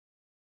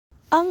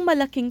Ang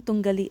Malaking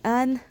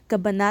Tunggalian,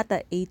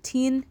 Kabanata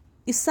 18,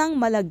 Isang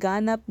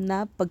Malaganap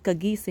na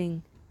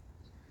Pagkagising.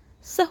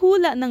 Sa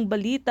hula ng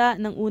balita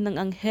ng unang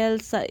anghel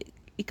sa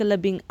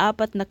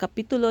 14 na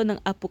kapitulo ng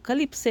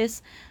Apokalipsis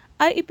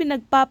ay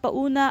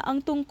ipinagpapauna ang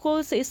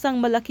tungkol sa isang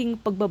malaking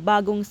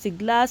pagbabagong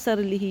sigla sa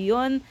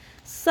relihiyon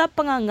sa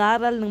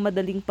pangangaral ng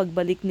madaling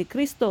pagbalik ni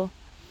Kristo.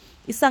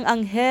 Isang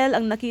anghel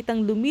ang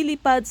nakitang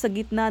lumilipad sa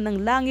gitna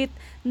ng langit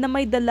na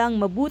may dalang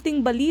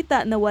mabuting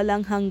balita na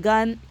walang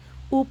hanggan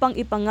upang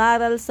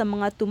ipangaral sa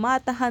mga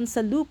tumatahan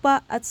sa lupa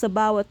at sa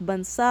bawat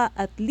bansa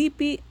at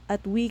lipi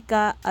at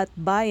wika at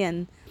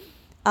bayan.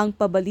 Ang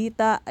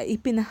pabalita ay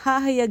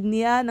ipinahahayag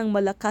niya ng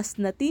malakas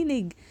na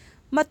tinig,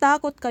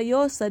 "Matakot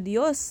kayo sa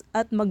Diyos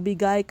at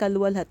magbigay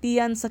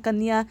kaluwalhatian sa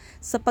Kanya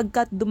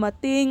sapagkat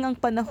dumating ang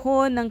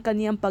panahon ng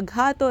Kaniyang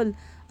paghatol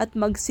at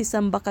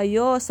magsisamba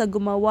kayo sa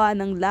gumawa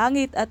ng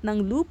langit at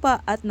ng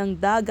lupa at ng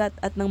dagat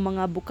at ng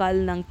mga bukal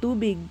ng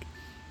tubig."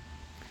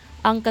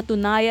 Ang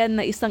katunayan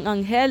na isang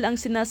anghel ang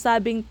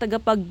sinasabing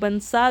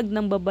tagapagbansag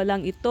ng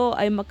babalang ito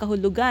ay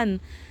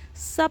makahulugan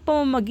sa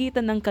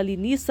pamamagitan ng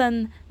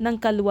kalinisan, ng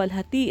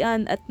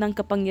kaluwalhatian at ng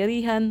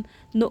kapangyarihan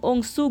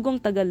noong sugong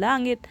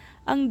tagalangit.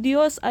 Ang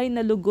Diyos ay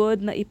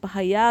nalugod na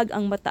ipahayag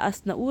ang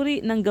mataas na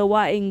uri ng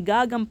gawaing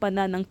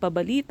gagampanan ng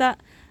pabalita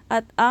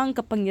at ang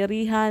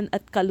kapangyarihan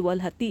at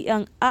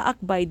kaluwalhatiang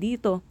aakbay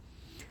dito.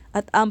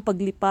 At ang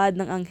paglipad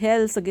ng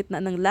anghel sa gitna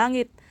ng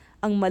langit,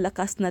 ang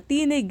malakas na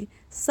tinig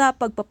sa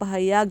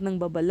pagpapahayag ng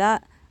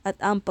babala at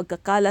ang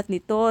pagkakalat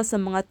nito sa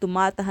mga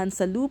tumatahan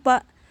sa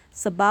lupa,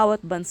 sa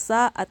bawat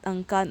bansa at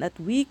angkan at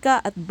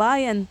wika at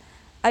bayan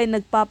ay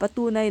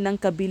nagpapatunay ng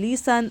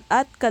kabilisan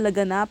at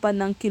kalaganapan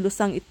ng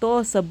kilusang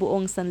ito sa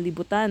buong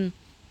sanlibutan.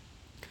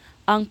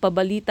 Ang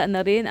pabalita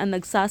na rin ang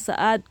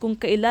nagsasaad kung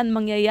kailan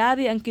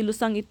mangyayari ang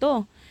kilusang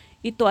ito.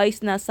 Ito ay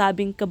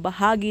sinasabing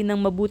kabahagi ng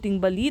mabuting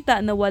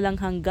balita na walang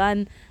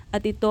hanggan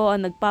at ito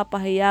ang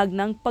nagpapahayag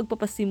ng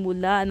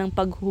pagpapasimula ng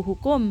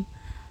paghuhukom.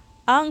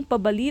 Ang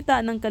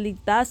pabalita ng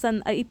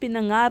kaligtasan ay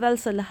ipinangaral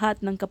sa lahat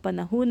ng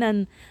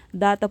kapanahunan,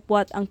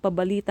 datapwat ang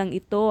pabalitang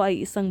ito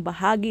ay isang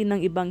bahagi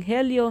ng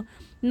ebanghelyo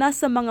na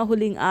sa mga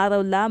huling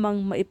araw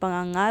lamang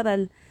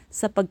maipangangaral,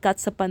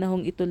 sapagkat sa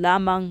panahong ito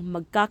lamang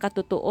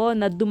magkakatotoo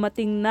na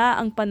dumating na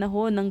ang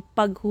panahon ng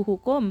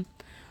paghuhukom.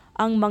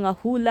 Ang mga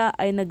hula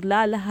ay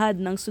naglalahad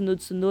ng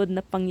sunod-sunod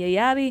na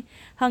pangyayari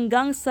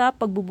hanggang sa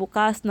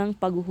pagbubukas ng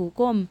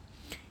paghuhukom.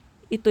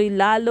 Ito'y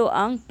lalo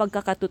ang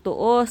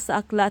pagkakatotoo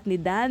sa aklat ni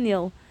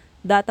Daniel,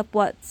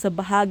 datapwat sa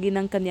bahagi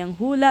ng kaniyang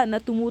hula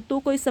na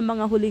tumutukoy sa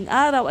mga huling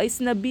araw ay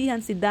sinabihan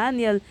si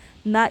Daniel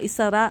na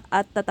isara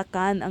at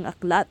tatakan ang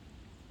aklat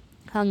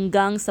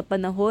hanggang sa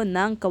panahon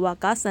ng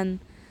kawakasan.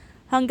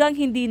 Hanggang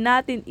hindi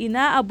natin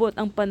inaabot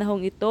ang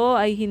panahong ito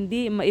ay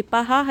hindi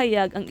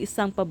maipahahayag ang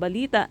isang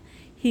pabalita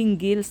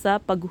hinggil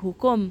sa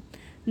paghuhukom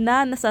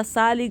na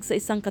nasasalig sa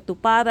isang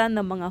katuparan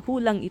ng mga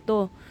hulang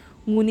ito.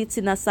 Ngunit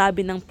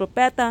sinasabi ng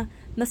propeta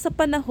na sa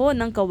panahon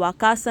ng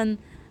kawakasan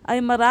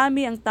ay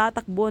marami ang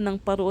tatakbo ng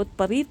paruot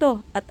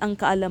parito at ang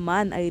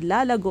kaalaman ay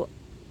lalago.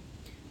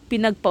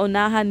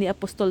 Pinagpaunahan ni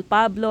Apostol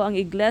Pablo ang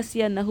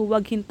iglesia na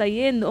huwag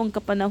hintayin noong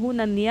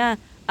kapanahunan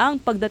niya ang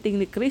pagdating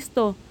ni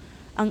Kristo.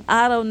 Ang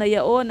araw na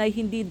yaon ay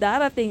hindi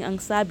darating ang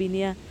sabi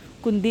niya,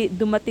 kundi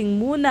dumating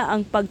muna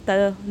ang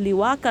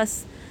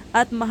pagtaliwakas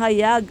at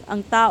mahayag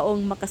ang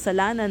taong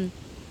makasalanan.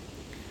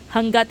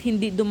 Hanggat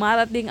hindi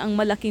dumarating ang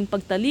malaking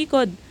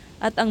pagtalikod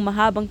at ang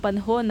mahabang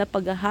panahon na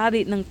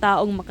paghahari ng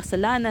taong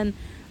makasalanan,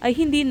 ay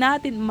hindi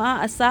natin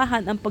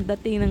maaasahan ang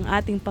pagdating ng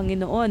ating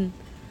Panginoon.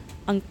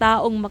 Ang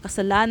taong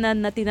makasalanan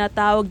na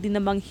tinatawag din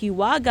namang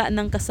hiwaga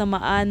ng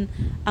kasamaan,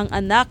 ang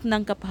anak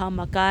ng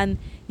kapahamakan,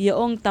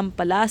 yaong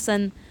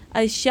tampalasan,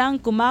 ay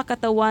siyang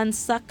kumakatawan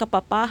sa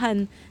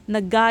kapapahan na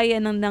gaya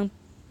ng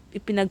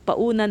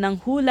ipinagpauna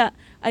ng hula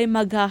ay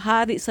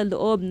maghahari sa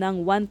loob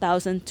ng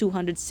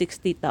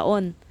 1,260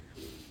 taon.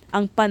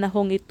 Ang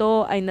panahong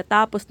ito ay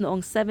natapos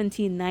noong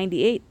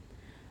 1798.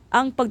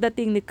 Ang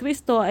pagdating ni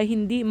Kristo ay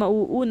hindi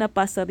mauuna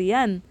pa sa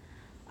riyan.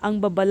 Ang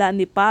babala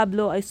ni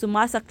Pablo ay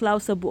sumasaklaw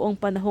sa buong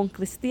panahong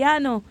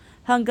Kristiyano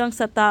hanggang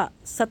sa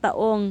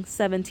taong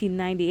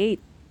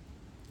 1798.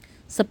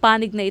 Sa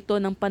panig na ito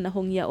ng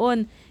panahong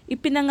yaon,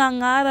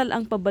 ipinangangaral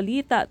ang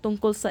pabalita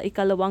tungkol sa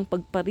ikalawang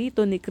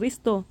pagparito ni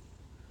Kristo.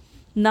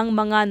 Nang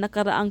mga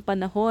nakaraang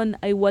panahon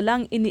ay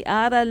walang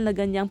iniaral na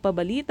ganyang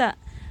pabalita,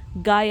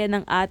 gaya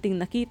ng ating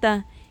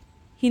nakita.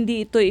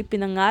 Hindi ito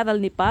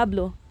ipinangaral ni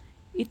Pablo.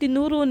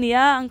 Itinuro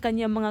niya ang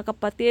kanyang mga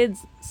kapatid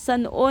sa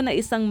noon na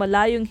isang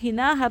malayong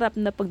hinaharap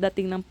na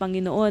pagdating ng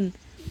Panginoon.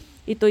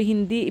 Ito'y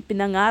hindi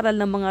ipinangaral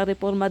ng mga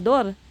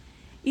reformador.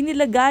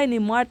 Inilagay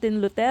ni Martin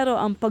Lutero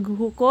ang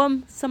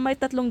paghuhukom sa may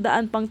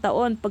 300 pang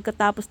taon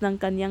pagkatapos ng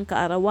kanyang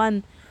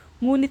kaarawan.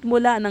 Ngunit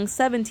mula ng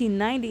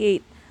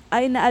 1798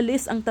 ay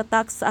naalis ang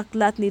tatak sa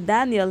aklat ni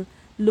Daniel,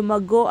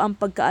 lumago ang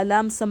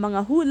pagkaalam sa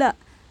mga hula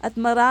at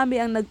marami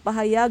ang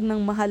nagpahayag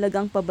ng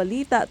mahalagang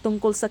pabalita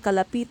tungkol sa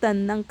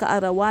kalapitan ng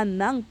kaarawan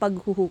ng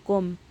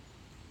paghuhukom.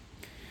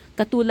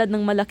 Katulad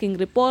ng malaking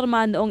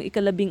reforma noong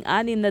 16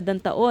 na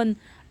taon,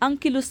 Ang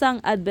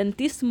kilusang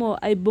Adventismo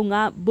ay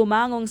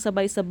bumangong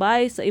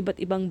sabay-sabay sa iba't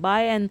ibang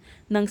bayan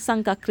ng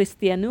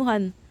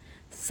sangkakristyanuhan.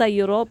 Sa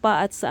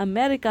Europa at sa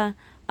Amerika,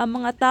 ang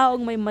mga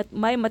taong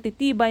may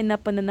matitibay na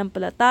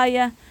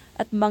pananampalataya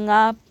at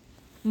mga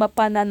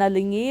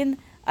mapananalingin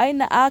ay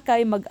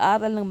naakay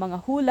mag-aral ng mga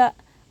hula,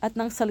 at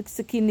nang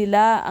saliksikin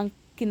nila ang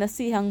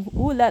kinasihang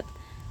ulat,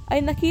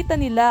 ay nakita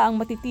nila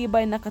ang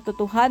matitibay na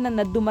katotohanan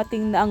na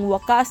dumating na ang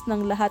wakas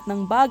ng lahat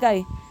ng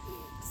bagay.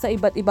 Sa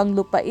iba't ibang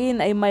lupain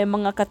ay may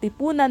mga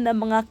katipunan ng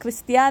mga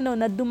Kristiyano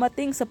na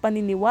dumating sa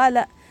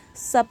paniniwala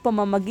sa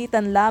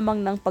pamamagitan lamang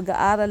ng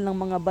pag-aaral ng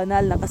mga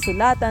banal na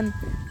kasulatan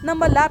na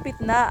malapit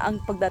na ang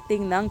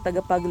pagdating ng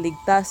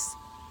tagapagligtas.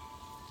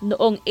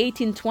 Noong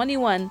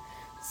 1821,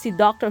 si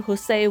Dr.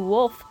 Jose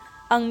Wolf,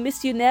 ang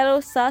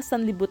misyonero sa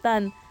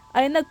sanlibutan,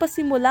 ay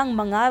nagpasimulang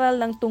mangaral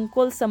ng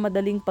tungkol sa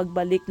madaling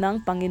pagbalik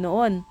ng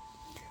Panginoon.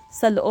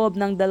 Sa loob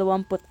ng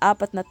 24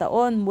 na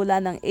taon mula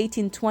ng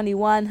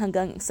 1821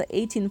 hanggang sa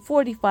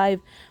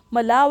 1845,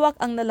 malawak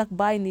ang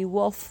nalakbay ni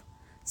Wolf.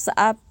 Sa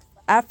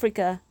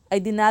Africa ay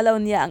dinalaw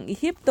niya ang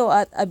Ehipto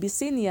at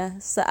Abyssinia.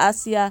 Sa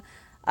Asya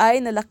ay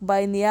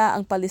nalakbay niya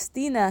ang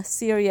Palestina,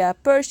 Syria,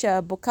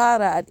 Persia,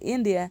 Bukhara at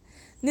India.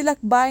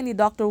 Nilakbay ni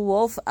Dr.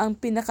 Wolf ang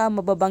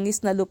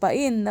pinakamababangis na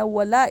lupain na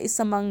wala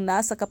isa mang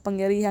nasa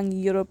kapangyarihang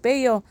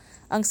Europeo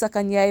ang sa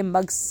kanya ay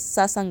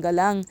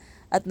magsasanggalang,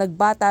 at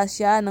nagbata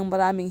siya ng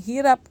maraming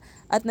hirap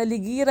at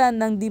naligiran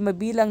ng di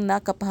mabilang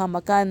na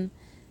kapahamakan.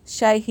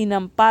 Siya'y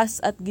hinampas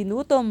at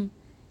ginutom,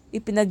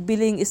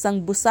 ipinagbiling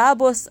isang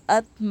busabos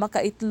at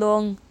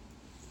makaitlong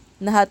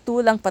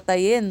nahatulang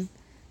patayin.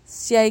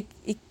 Siya'y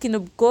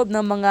ikinubkob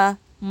ng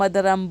mga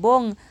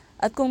madarambong,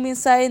 at kung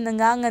minsan ay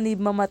nanganganib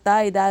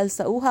mamatay dahil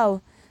sa uhaw,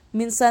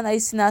 minsan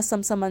ay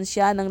sinasamsaman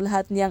siya ng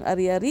lahat niyang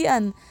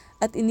ari-arian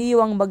at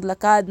iniwang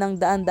maglakad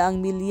ng daan-daang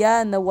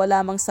milya na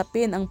wala mang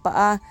sapin ang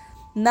paa,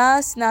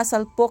 na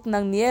sinasalpok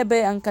ng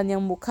niebe ang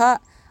kanyang mukha,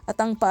 at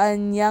ang paa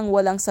niyang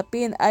walang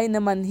sapin ay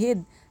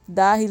namanhid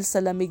dahil sa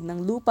lamig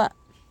ng lupa.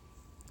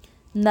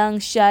 Nang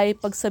siya'y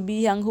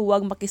pagsabihang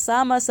huwag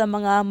makisama sa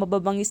mga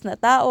mababangis na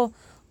tao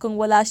kung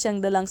wala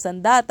siyang dalang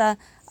sandata,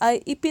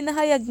 ay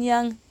ipinahayag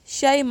niyang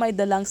siya'y may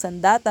dalang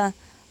sandata,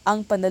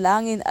 ang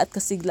panalangin at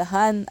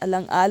kasiglahan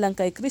alang-alang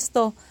kay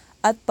Kristo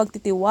at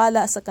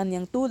pagtitiwala sa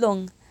kanyang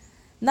tulong.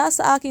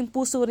 Nasa aking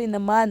puso rin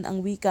naman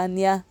ang wika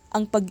niya,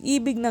 ang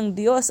pag-ibig ng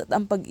Diyos at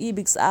ang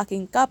pag-ibig sa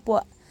aking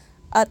kapwa,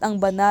 at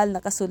ang banal na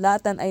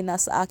kasulatan ay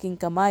nasa aking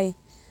kamay.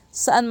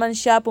 Saan man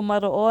siya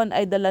pumaroon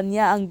ay dala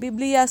niya ang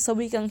Biblia sa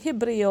wikang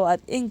Hebreo at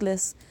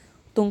Ingles.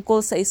 Tungkol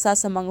sa isa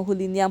sa mga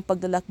huli niyang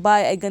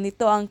paglalakbay ay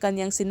ganito ang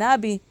kanyang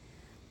sinabi: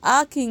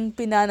 aking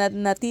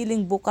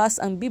pinanatiling bukas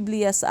ang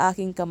Biblia sa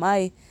aking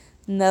kamay.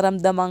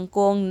 Naramdaman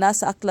kong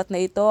nasa aklat na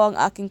ito ang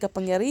aking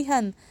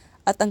kapangyarihan,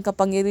 at ang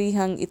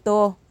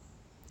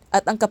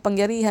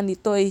kapangyarihan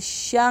nito ay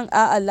siyang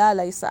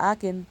aalalay sa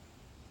akin.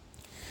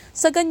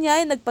 Sa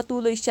ganyay,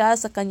 nagpatuloy siya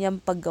sa kanyang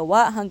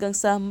paggawa hanggang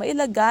sa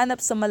mailaganap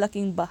sa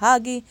malaking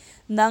bahagi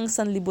ng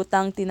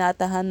sanlibutang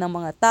tinatahan ng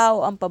mga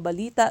tao ang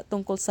pabalita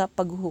tungkol sa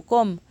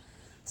paghuhukom.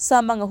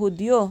 Sa mga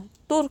Hudyo,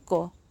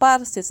 Turko,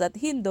 Parsis at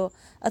Hindo,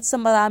 at sa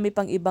marami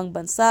pang ibang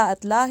bansa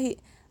at lahi,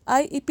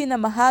 ay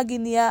ipinamahagi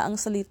niya ang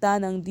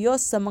salita ng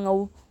Diyos sa mga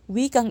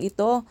wikang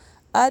ito,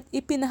 at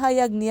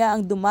ipinahayag niya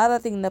ang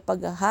dumarating na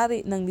paghahari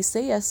ng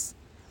Mesiyas.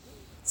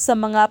 Sa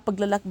mga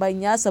paglalakbay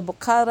niya sa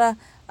Bukhara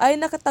ay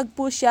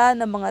nakatagpo siya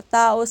ng mga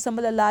tao sa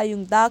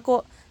malalayong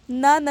dako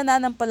na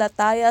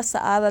nananampalataya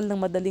sa aral ng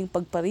madaling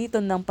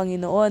pagpariton ng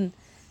Panginoon.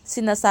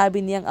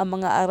 Sinasabi niyang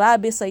ang mga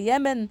Arabe sa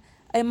Yemen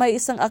ay may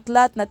isang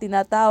aklat na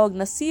tinatawag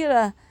na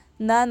sira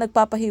na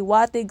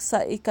nagpapahiwatig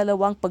sa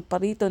ikalawang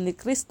pagparito ni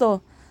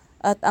Kristo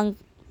at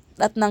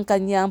ng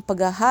kanyang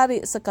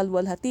paghahari sa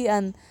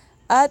kalwalhatian,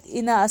 at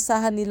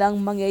inaasahan nilang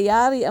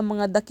mangyayari ang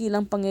mga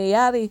dakilang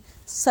pangyayari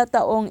sa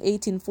taong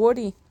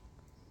 1840.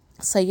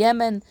 Sa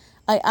Yemen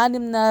ay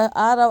 6 na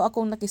araw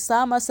akong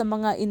nakisama sa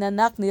mga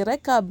inanak ni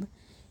Rekab.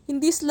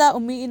 Hindi sila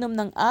umiinom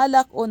ng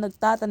alak o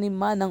nagtatanim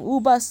man ng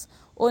ubas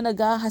o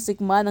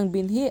naghahasik man ng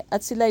binhi,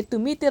 at sila'y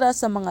tumitira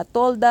sa mga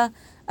tolda,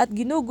 at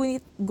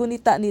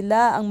ginugunita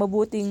nila ang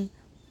mabuting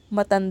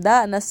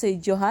matanda na si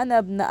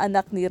Johanab na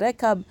anak ni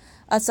Rekab,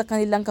 at sa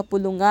kanilang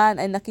kapulungan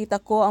ay nakita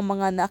ko ang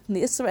mga anak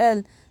ni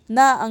Israel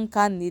na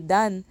angkan ni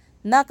Dan,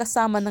 na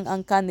kasama ng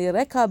angkan ni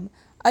Rekab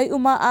ay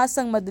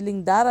umaasang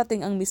madaling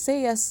darating ang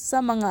Mesiyas sa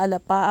mga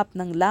alapaap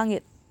ng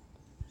langit.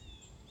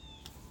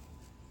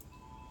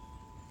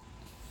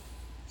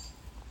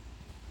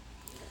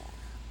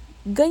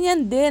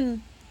 Ganyan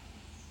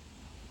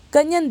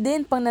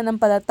din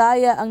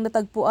pananampalataya ang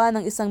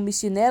natagpuan ng isang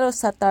misyonero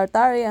sa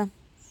Tartaria.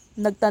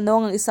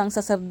 Nagtanong ang isang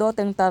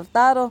saserdoteng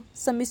Tartaro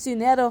sa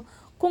misyonero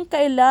kung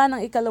kailan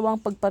ang ikalawang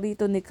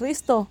pagparito ni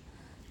Kristo.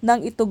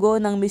 Nang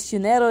itugon ng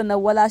misyonero na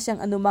wala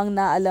siyang anumang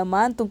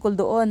naalaman tungkol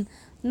doon,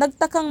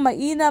 nagtakang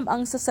mainam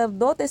ang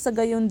saserdote sa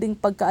gayon ding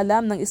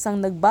pagkaalam ng isang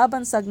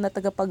nagbabansag na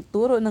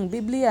tagapagturo ng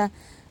Biblia,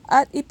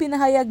 at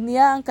ipinahayag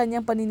niya ang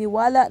kanyang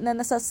paniniwala na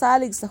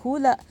nasasalig sa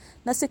hula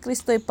na si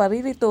Kristo'y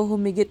paririto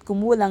humigit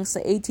kumulang sa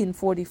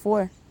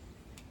 1844.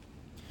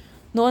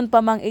 Noon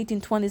pa mang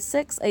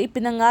 1826 ay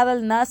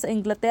ipinangaral na sa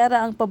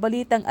Inglaterra ang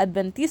pabalitang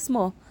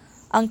Adventismo.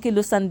 Ang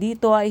kilusan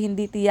dito ay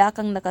hindi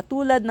tiyakang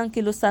nakatulad ng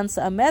kilusan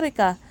sa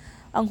Amerika.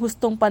 Ang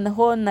hustong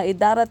panahon na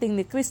idarating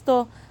ni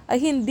Kristo ay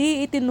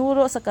hindi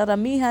itinuro sa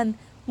karamihan,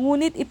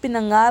 ngunit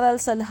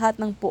ipinangaral sa lahat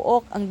ng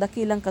puok ang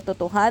dakilang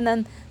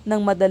katotohanan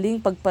ng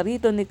madaling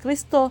pagparito ni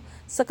Kristo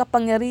sa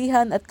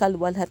kapangyarihan at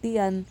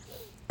kalwalhatian.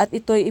 At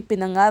ito'y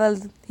ipinangaral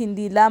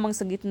hindi lamang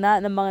sa gitna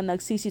ng mga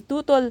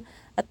nagsisitutol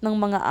at ng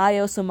mga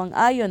ayaw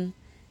sumang-ayon.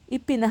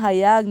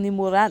 Ipinahayag ni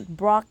Morant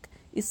Brock,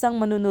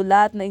 isang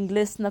manunulat na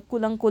Ingles na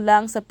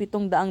kulang-kulang sa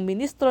 700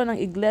 ministro ng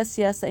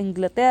iglesia sa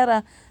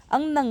Inglaterra,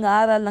 ang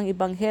nangaral ng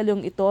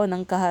ebanghelyong ito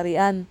ng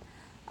kaharian.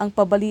 Ang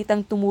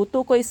pabalitang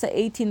tumutukoy sa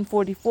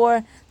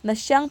 1844 na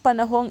siyang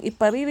panahong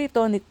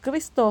iparirito ni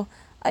Kristo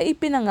ay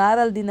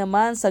ipinangaral din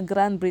naman sa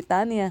Grand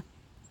Britannia.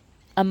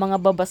 Ang mga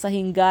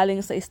babasahing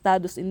galing sa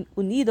Estados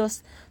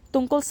Unidos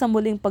tungkol sa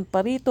muling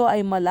pagparito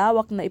ay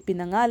malawak na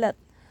ipinangalat.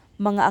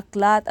 Mga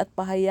aklat at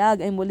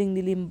pahayag ay muling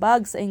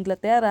nilimbag sa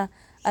Inglaterra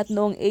at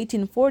noong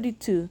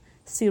 1842,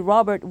 si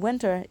Robert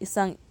Winter,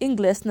 isang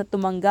Ingles na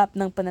tumanggap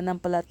ng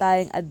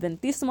pananampalatayang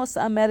Adventismo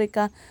sa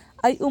Amerika,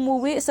 ay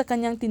umuwi sa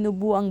kanyang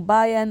tinubuang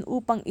bayan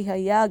upang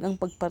ihayag ang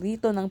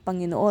pagparito ng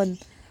Panginoon.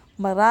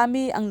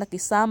 Marami ang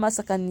nakisama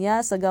sa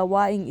kanya sa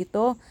gawaing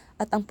ito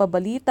at ang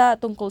pabalita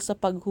tungkol sa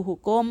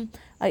paghuhukom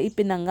ay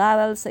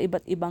ipinangaral sa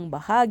iba't ibang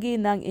bahagi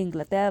ng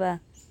Inglaterra.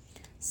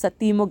 Sa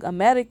Timog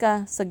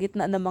Amerika, sa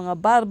gitna ng mga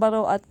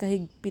barbaro at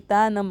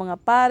kahigpitan ng mga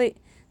pari,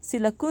 si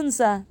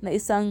Lacunza na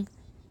isang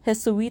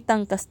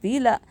Jesuitang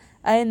Kastila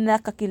ay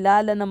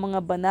nakakilala ng mga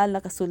banal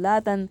na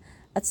kasulatan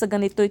at sa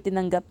ganito'y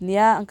tinanggap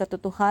niya ang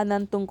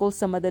katotohanan tungkol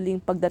sa madaling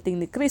pagdating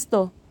ni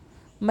Kristo.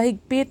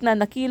 Mahigpit na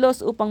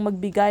nakilos upang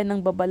magbigay ng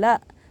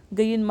babala,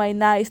 gayon may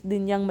nais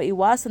din niyang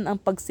maiwasan ang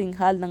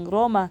pagsinghal ng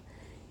Roma.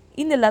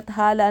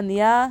 Inilathala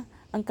niya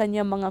ang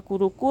kanyang mga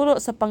kuro-kuro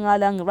sa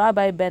pangalang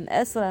Rabbi Ben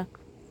Ezra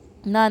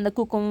na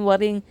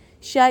nagkukumwaring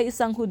siya ay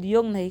isang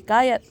Hudyong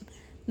nahikayat.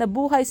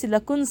 Nabuhay si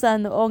Lacunza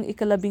noong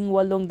 18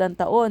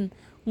 taon,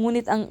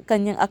 ngunit ang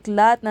kanyang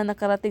aklat na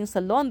nakarating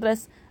sa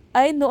Londres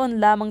ay noon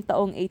lamang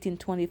taong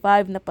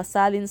 1825 na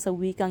pasalin sa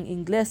wikang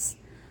Ingles.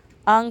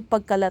 Ang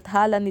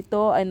pagkalathala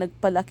nito ay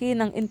nagpalaki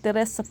ng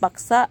interes sa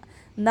paksa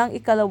ng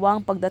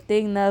ikalawang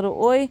pagdating na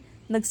rooy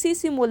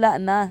nagsisimula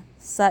na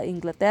sa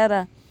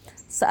Inglaterra.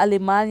 Sa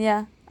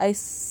Alemanya ay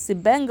si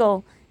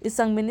Bengel,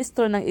 isang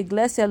ministro ng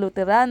Iglesia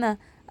Luterana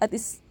at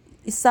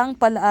isang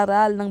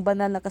palaaral ng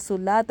banal na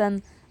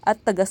kasulatan at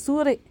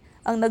tagasuri,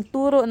 ang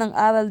nagturo ng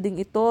aral ding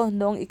ito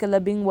noong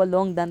 18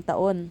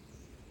 taon.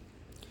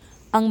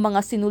 Ang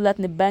mga sinulat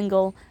ni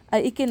Bengel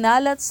ay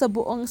ikinalat sa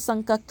buong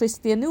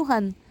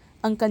sangkakristyanuhan.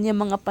 Ang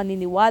kanyang mga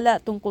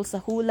paniniwala tungkol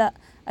sa hula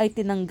ay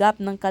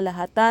tinanggap ng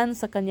kalahatan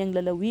sa kanyang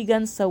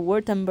lalawigan sa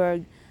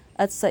Württemberg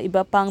at sa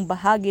iba pang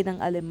bahagi ng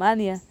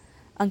Alemanya.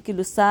 Ang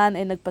kilusan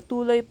ay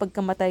nagpatuloy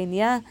pagkamatay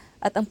niya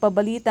at ang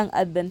pabalitang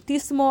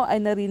Adventismo ay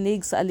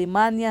narinig sa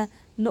Alemanya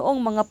noong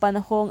mga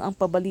panahong ang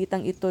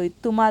pabalitang ito'y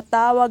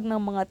tumatawag ng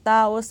mga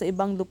tao sa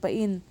ibang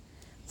lupain.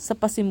 Sa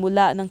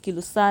pasimula ng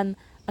kilusan,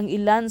 ang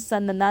ilan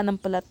sa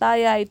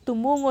nananampalataya ay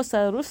tumungo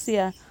sa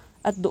Rusya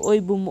at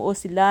dooy bumuo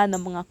sila ng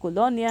mga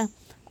kolonya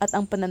at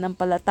ang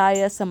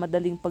pananampalataya sa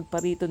madaling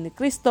pagparito ni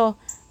Kristo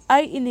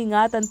ay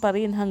iningatan pa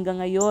rin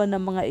hanggang ngayon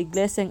ng mga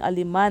iglesyang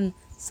Aleman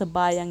sa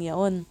bayang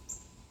yaon.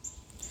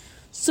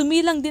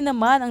 Sumilang din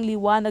naman ang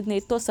liwanag na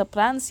ito sa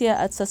Pransya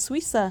at sa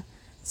Suisa.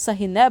 Sa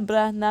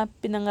Hinebra na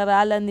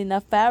pinangaralan ni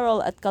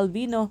Farel at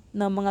Calvino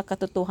ng mga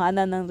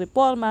katotohanan ng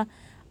reforma,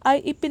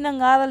 ay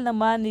ipinangaral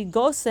naman ni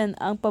Gosen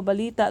ang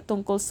pabalita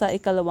tungkol sa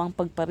ikalawang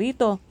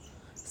pagparito.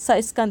 Sa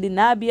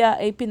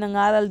Skandinavia ay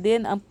pinangaral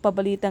din ang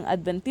pabalitang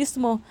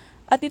Adventismo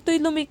at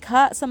ito'y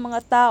lumikha sa mga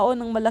tao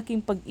ng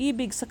malaking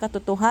pag-ibig sa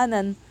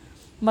katotohanan.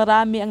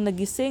 Marami ang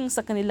nagising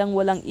sa kanilang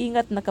walang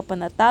ingat na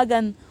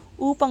kapanatagan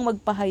upang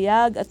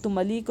magpahayag at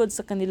tumalikod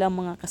sa kanilang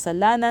mga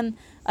kasalanan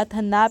at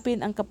hanapin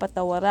ang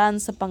kapatawaran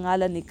sa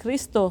pangalan ni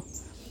Kristo.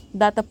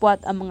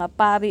 Datapwat ang mga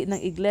pari ng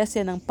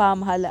iglesia ng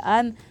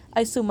pamahalaan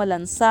ay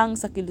sumalansang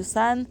sa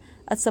kilusan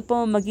at sa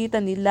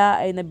pamamagitan nila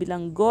ay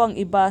nabilanggo ang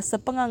iba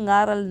sa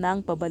pangangaral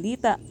ng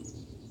pabalita.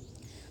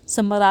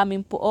 Sa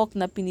maraming puok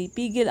na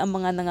pinipigil ang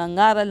mga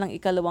nangangaral ng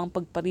ikalawang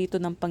pagparito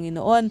ng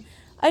Panginoon,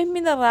 ay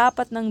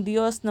minarapat ng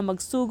Diyos na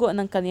magsugo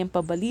ng kaniyang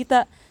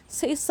pabalita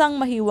sa isang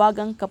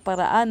mahiwagang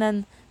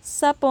kaparaanan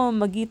sa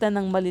pamamagitan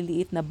ng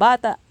maliliit na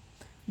bata,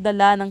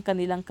 dala ng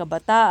kanilang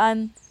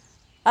kabataan,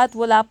 at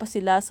wala pa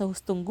sila sa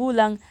hustong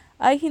gulang,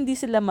 ay hindi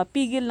sila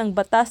mapigil ng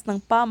batas ng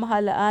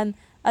pamahalaan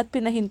at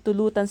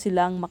pinahintulutan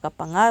silang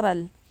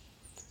makapangaral.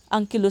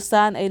 Ang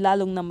kilusan ay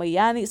lalong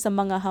namayani sa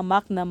mga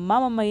hamak na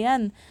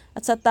mamamayan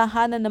at sa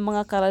tahanan ng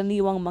mga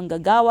karaniwang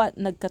manggagawa,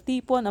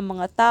 nagkatipon ang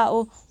mga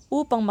tao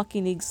upang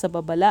makinig sa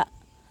babala.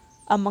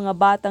 Ang mga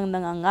batang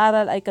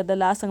nangangaral ay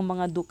kadalasang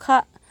mga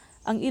dukha.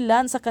 Ang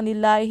ilan sa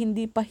kanila ay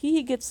hindi pa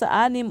hihigit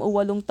sa 6 o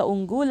 8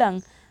 taong gulang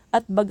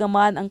At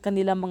bagaman ang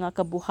kanilang mga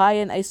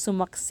kabuhayan ay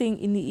sumaksing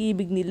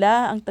iniibig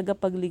nila ang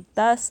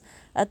tagapagligtas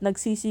at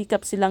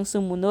nagsisikap silang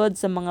sumunod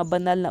sa mga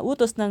banal na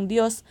utos ng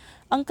Diyos,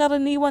 ang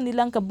karaniwan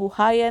nilang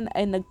kabuhayan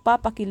ay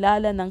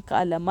nagpapakilala ng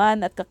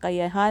kaalaman at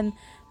kakayahan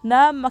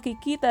na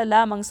makikita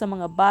lamang sa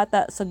mga bata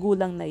sa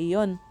gulang na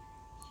iyon.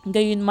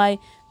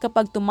 Gayunmay,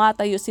 kapag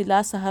tumatayo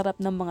sila sa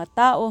harap ng mga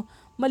tao,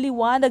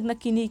 maliwanag na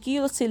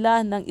kinikilos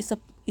sila ng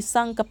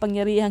isang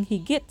kapangyarihang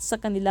higit sa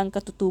kanilang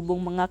katutubong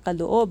mga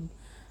kaloob.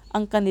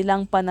 Ang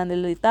kanilang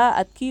pananalita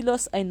at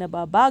kilos ay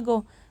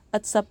nababago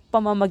at sa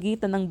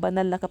pamamagitan ng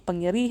banal na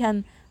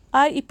kapangyarihan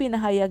ay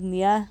ipinahayag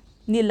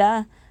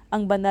nila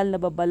ang banal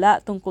na babala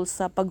tungkol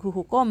sa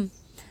paghuhukom,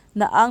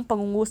 na ang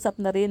pangungusap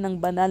na rin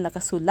ng banal na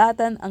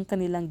kasulatan ang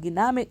kanilang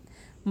ginamit.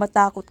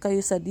 Matakot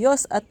kayo sa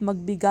Diyos at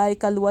magbigay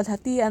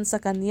kaluwalhatian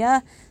sa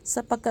Kanya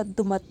sapagkat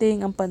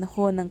dumating ang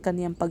panahon ng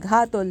Kanyang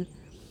paghatol.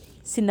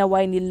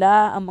 Sinaway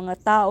nila ang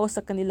mga tao sa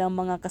kanilang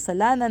mga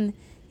kasalanan.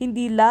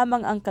 Hindi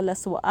lamang ang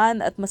kalaswaan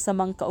at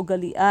masamang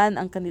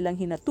kaugalian ang kanilang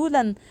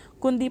hinatulan,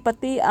 kundi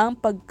pati ang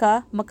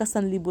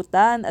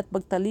pagkamakasanlibutan at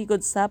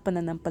pagtalikod sa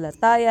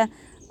pananampalataya,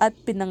 at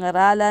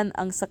pinangaralan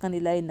ang sa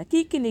kanila'y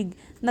nakikinig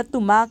na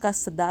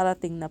tumakas sa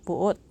darating na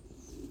puot.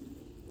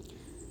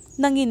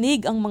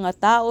 Nanginig ang mga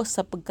tao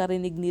sa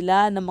pagkarinig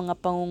nila ng mga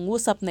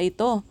pangungusap na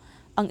ito.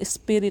 Ang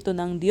Espiritu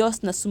ng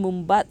Diyos na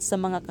sumumbat sa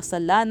mga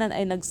kasalanan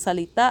ay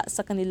nagsalita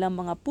sa kanilang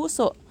mga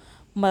puso.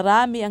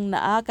 Marami ang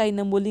naakay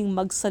na muling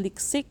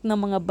magsaliksik ng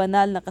mga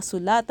banal na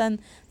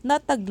kasulatan na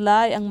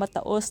taglay ang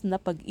mataos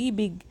na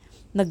pag-ibig.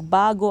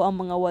 Nagbago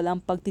ang mga walang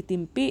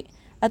pagtitimpi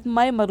at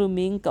may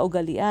maruming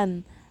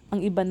kaugalian.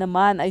 Ang iba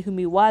naman ay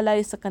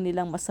humiwalay sa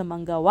kanilang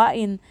masamang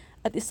gawain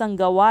at isang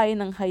gawain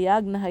ng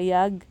hayag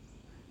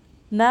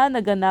na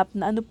naganap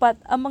na anupat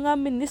ang mga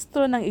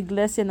ministro ng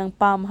iglesia ng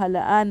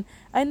pamahalaan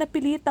ay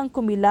napilitang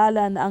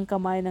kumilala na ang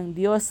kamay ng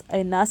Diyos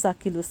ay nasa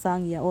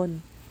kilusang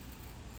yaon.